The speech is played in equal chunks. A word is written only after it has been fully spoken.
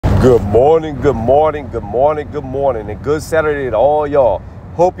Good morning, good morning, good morning, good morning, and good Saturday to all y'all.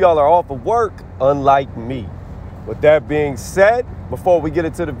 Hope y'all are off of work, unlike me. With that being said, before we get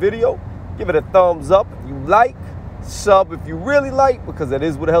into the video, give it a thumbs up if you like, sub if you really like, because that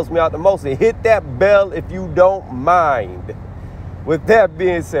is what helps me out the most, and hit that bell if you don't mind. With that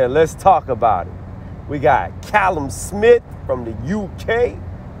being said, let's talk about it. We got Callum Smith from the UK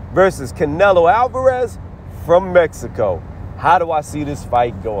versus Canelo Alvarez from Mexico. How do I see this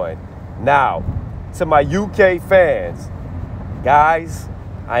fight going? Now, to my UK fans, guys,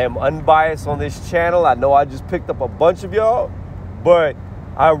 I am unbiased on this channel. I know I just picked up a bunch of y'all, but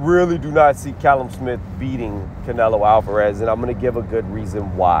I really do not see Callum Smith beating Canelo Alvarez, and I'm going to give a good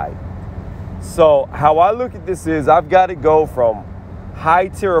reason why. So how I look at this is I've got to go from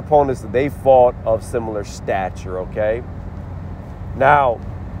high-tier opponents that they fought of similar stature, okay? Now,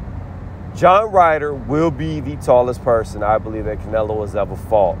 John Ryder will be the tallest person I believe that Canelo has ever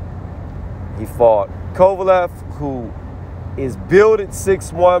fought. He fought Kovalev, who is billed at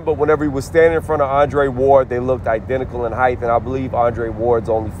 6'1", but whenever he was standing in front of Andre Ward, they looked identical in height, and I believe Andre Ward's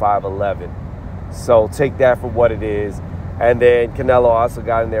only 5'11". So take that for what it is. And then Canelo also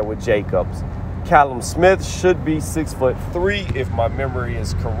got in there with Jacobs. Callum Smith should be 6'3" if my memory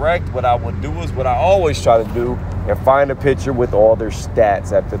is correct. What I would do is what I always try to do and find a picture with all their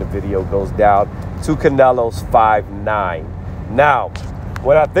stats after the video goes down to Canelo's 5'9". Now,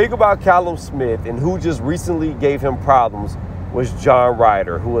 when I think about Callum Smith and who just recently gave him problems was John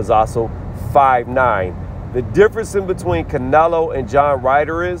Ryder, who is also 5'9". The difference in between Canelo and John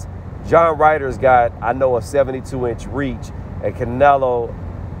Ryder is John Ryder's got, I know, a 72-inch reach, and Canelo,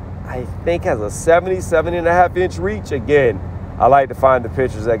 I think, has a 70.5-inch reach. Again, I like to find the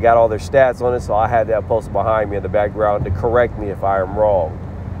pictures that got all their stats on it, so I had that posted behind me in the background to correct me if I am wrong.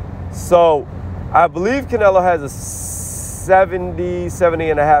 So I believe Canelo has a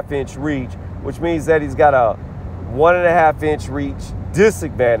 70.5-inch reach, which means that he's got a 1.5-inch reach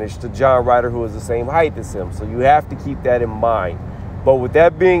disadvantage to John Ryder, who is the same height as him. So you have to keep that in mind. But with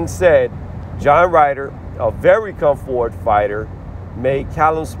that being said, John Ryder, a very come-forward fighter, made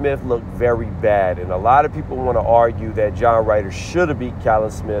Callum Smith look very bad. And a lot of people want to argue that John Ryder should have beat Callum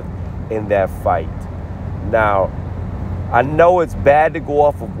Smith in that fight. Now, I know it's bad to go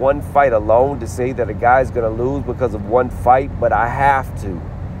off of one fight alone to say that a guy's going to lose because of one fight, but I have to.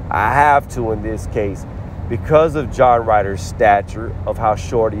 I have to in this case because of John Ryder's stature, of how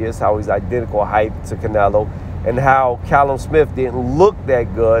short he is, how he's identical height to Canelo, and how Callum Smith didn't look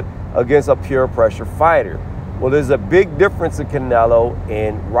that good against a pure pressure fighter. Well, there's a big difference in Canelo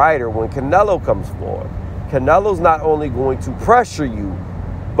and Ryder when Canelo comes forward. Canelo's not only going to pressure you,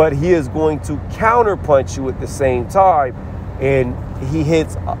 but he is going to counterpunch you at the same time, and he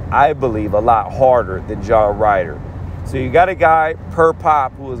hits, I believe, a lot harder than John Ryder. So you got a guy per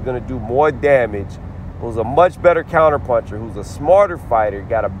pop who is going to do more damage, who's a much better counterpuncher, who's a smarter fighter,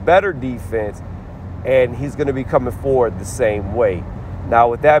 got a better defense, and he's going to be coming forward the same way. Now,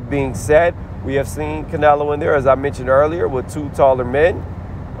 with that being said, we have seen Canelo in there, as I mentioned earlier, with two taller men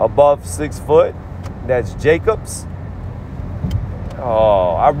above 6 foot. That's Jacobs.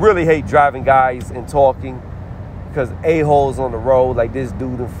 Oh, I really hate driving guys and talking because a-holes on the road like this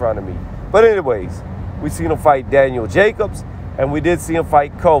dude in front of me. But anyways, we seen him fight Daniel Jacobs, and we did see him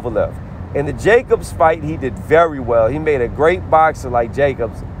fight Kovalev. In the Jacobs fight, he did very well. He made a great boxer like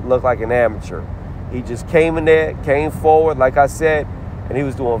Jacobs look like an amateur. He just came in there, came forward, like I said, and he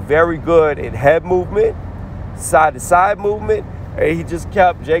was doing very good in head movement, side-to-side movement, and he just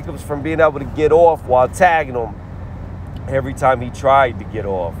kept Jacobs from being able to get off while tagging him every time he tried to get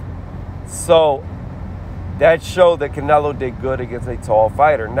off. So that showed that Canelo did good against a tall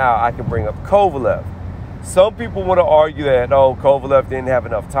fighter. Now, I can bring up Kovalev. Some people want to argue that, oh, Kovalev didn't have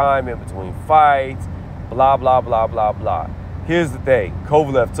enough time in between fights, blah, blah, blah, blah, blah. Here's the thing.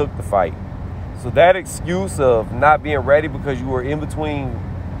 Kovalev took the fight. So that excuse of not being ready because you were in between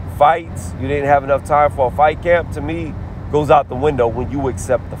fights, you didn't have enough time for a fight camp, to me, goes out the window when you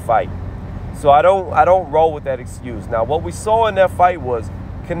accept the fight. So I don't roll with that excuse. Now, what we saw in that fight was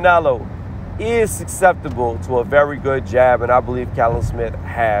Canelo is susceptible to a very good jab, and I believe Callum Smith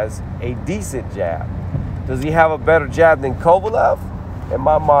has a decent jab. Does he have a better jab than Kovalev? In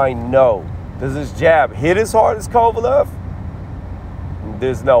my mind, no. Does his jab hit as hard as Kovalev?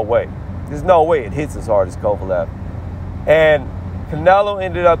 There's no way. There's no way it hits as hard as Kovalev. And Canelo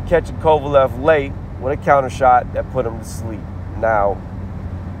ended up catching Kovalev late with a counter shot that put him to sleep. Now,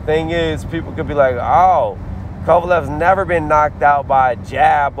 thing is, people could be like, oh, Kovalev's never been knocked out by a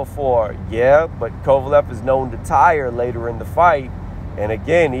jab before. Yeah, but Kovalev is known to tire later in the fight. And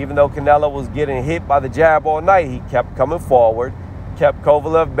again, even though Canelo was getting hit by the jab all night, he kept coming forward, kept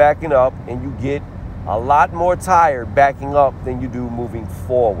Kovalev backing up, and you get a lot more tired backing up than you do moving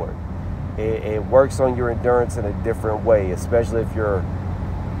forward. It works on your endurance in a different way, especially if you're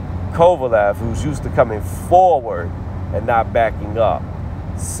Kovalev, who's used to coming forward and not backing up.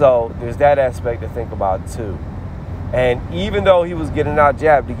 So there's that aspect to think about too. And even though he was getting out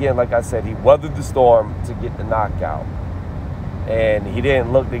jabbed, again, like I said, he weathered the storm to get the knockout. And he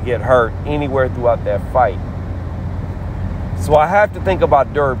didn't look to get hurt anywhere throughout that fight. So I have to think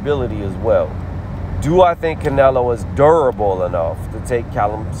about durability as well. Do I think Canelo is durable enough to take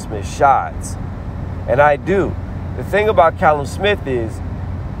Callum Smith's shots? And I do. The thing about Callum Smith is,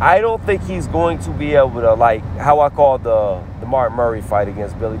 I don't think he's going to be able to, like how I called the Martin Murray fight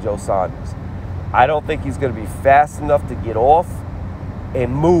against Billy Joe Saunders. I don't think he's going to be fast enough to get off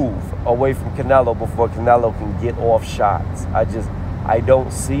and move away from Canelo before Canelo can get off shots. I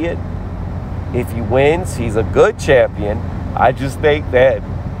don't see it. If he wins, he's a good champion. I just think that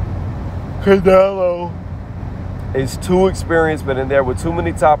Canelo is too experienced, but in there with too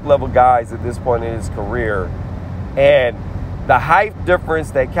many top-level guys at this point in his career. And the height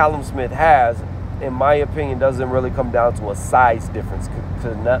difference that Callum Smith has, in my opinion, doesn't really come down to a size difference.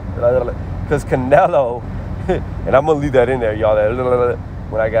 Because Canelo, and I'm going to leave that in there, y'all,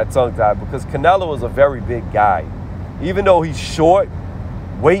 when I got tongue-tied, because Canelo is a very big guy. Even though he's short,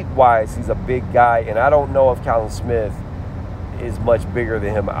 weight-wise, he's a big guy, and I don't know if Callum Smith is much bigger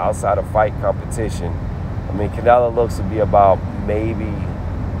than him outside of fight competition. I mean, Canelo looks to be about maybe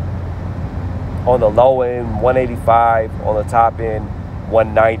on the low end 185, on the top end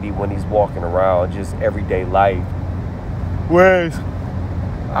 190 when he's walking around, just everyday life. Whereas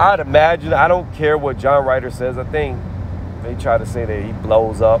I'd imagine, I don't care what John Ryder says, I think they try to say that he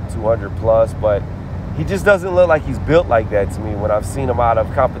blows up 200 plus, but he just doesn't look like he's built like that to me when I've seen him out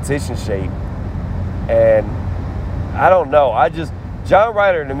of competition shape. And I don't know. John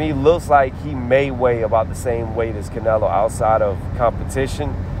Ryder to me looks like he may weigh about the same weight as Canelo outside of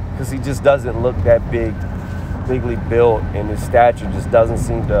competition, because he just doesn't look that bigly built, and his stature just doesn't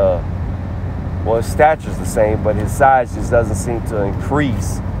seem to, well, his stature's the same, but his size just doesn't seem to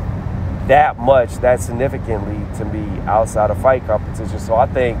increase that much, that significantly to me outside of fight competition. So I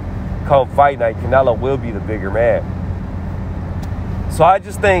think come fight night, Canelo will be the bigger man. So I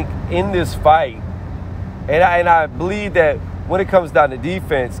just think in this fight, and I believe that when it comes down to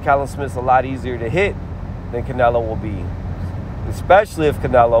defense, Callum Smith's a lot easier to hit than Canelo will be, especially if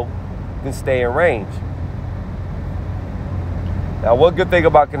Canelo can stay in range. Now, one good thing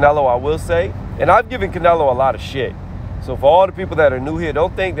about Canelo, I will say, and I've given Canelo a lot of shit. So for all the people that are new here,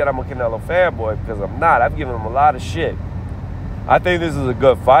 don't think that I'm a Canelo fanboy, because I'm not. I've given him a lot of shit. I think this is a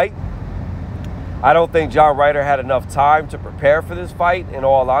good fight. I don't think John Ryder had enough time to prepare for this fight. In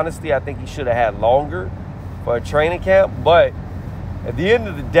all honesty, I think he should have had longer for a training camp. But at the end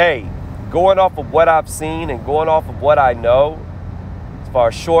of the day, going off of what I've seen and going off of what I know, as far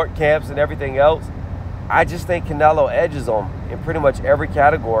as short camps and everything else, I just think Canelo edges him in pretty much every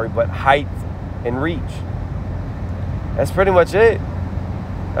category but height and reach. That's pretty much it.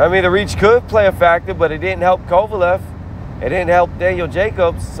 I mean, the reach could play a factor, but it didn't help Kovalev. It didn't help Daniel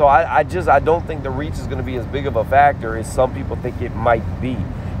Jacobs. So I don't think the reach is going to be as big of a factor as some people think it might be,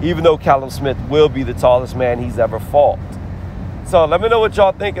 even though Callum Smith will be the tallest man he's ever fought. So let me know what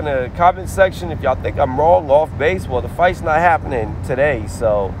y'all think in the comment section. If y'all think I'm wrong, off base, well, the fight's not happening today.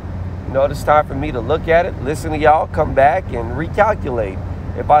 So, you know, it's time for me to look at it, listen to y'all, come back and recalculate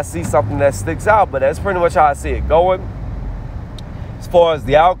if I see something that sticks out. But that's pretty much how I see it going. As far as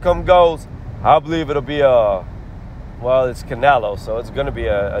the outcome goes, I believe it'll be well, it's Canelo, so it's going to be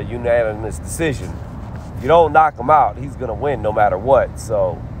a unanimous decision. If you don't knock him out, he's going to win no matter what.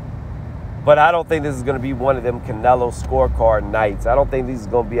 So, but I don't think this is going to be one of them Canelo scorecard nights. I don't think this is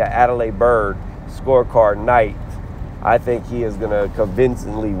going to be an Adelaide Bird scorecard night. I think he is going to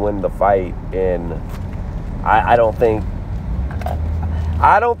convincingly win the fight, and I don't think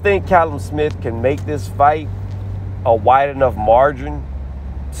Callum Smith can make this fight a wide enough margin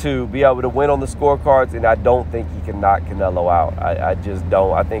to be able to win on the scorecards, and I don't think he can knock Canelo out. I just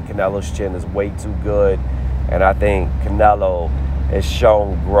don't. I think Canelo's chin is way too good, and I think Canelo has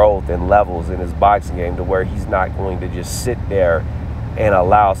shown growth and levels in his boxing game to where he's not going to just sit there and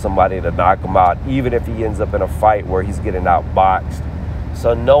allow somebody to knock him out, even if he ends up in a fight where he's getting outboxed.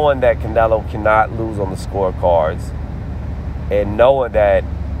 So knowing that Canelo cannot lose on the scorecards, and knowing that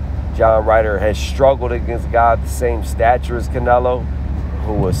John Ryder has struggled against a guy of the same stature as Canelo,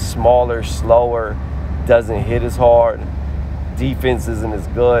 who is smaller, slower, doesn't hit as hard, defense isn't as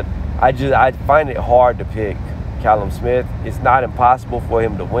good, I find it hard to pick Callum Smith. It's not impossible for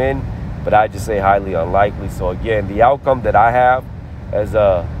him to win, but I just say highly unlikely. So again, the outcome that I have as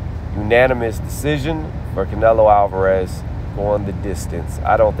a unanimous decision for Canelo Alvarez going the distance.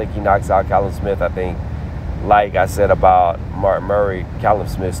 I don't think he knocks out Callum Smith. I think, like I said about Martin Murray, Callum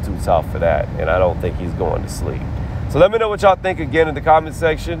Smith's too tough for that, and I don't think he's going to sleep. So let me know what y'all think again in the comment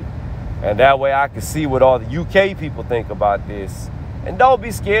section, and that way I can see what all the UK people think about this. And don't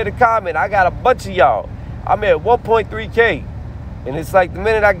be scared to comment. I got a bunch of y'all. I'm at 1.3K, and it's like the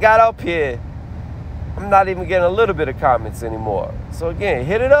minute I got up here, I'm not even getting a little bit of comments anymore. So again,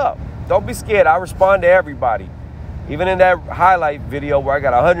 hit it up. Don't be scared. I respond to everybody. Even in that highlight video where I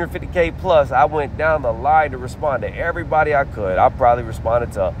got 150K plus, I went down the line to respond to everybody I could. I probably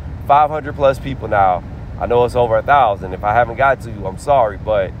responded to 500 plus people now. I know it's over 1,000. If I haven't got to you, I'm sorry,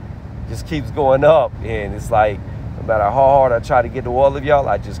 but it just keeps going up. And it's like, no matter how hard I try to get to all of y'all,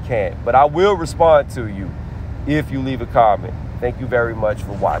 I just can't. But I will respond to you if you leave a comment. Thank you very much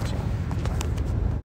for watching.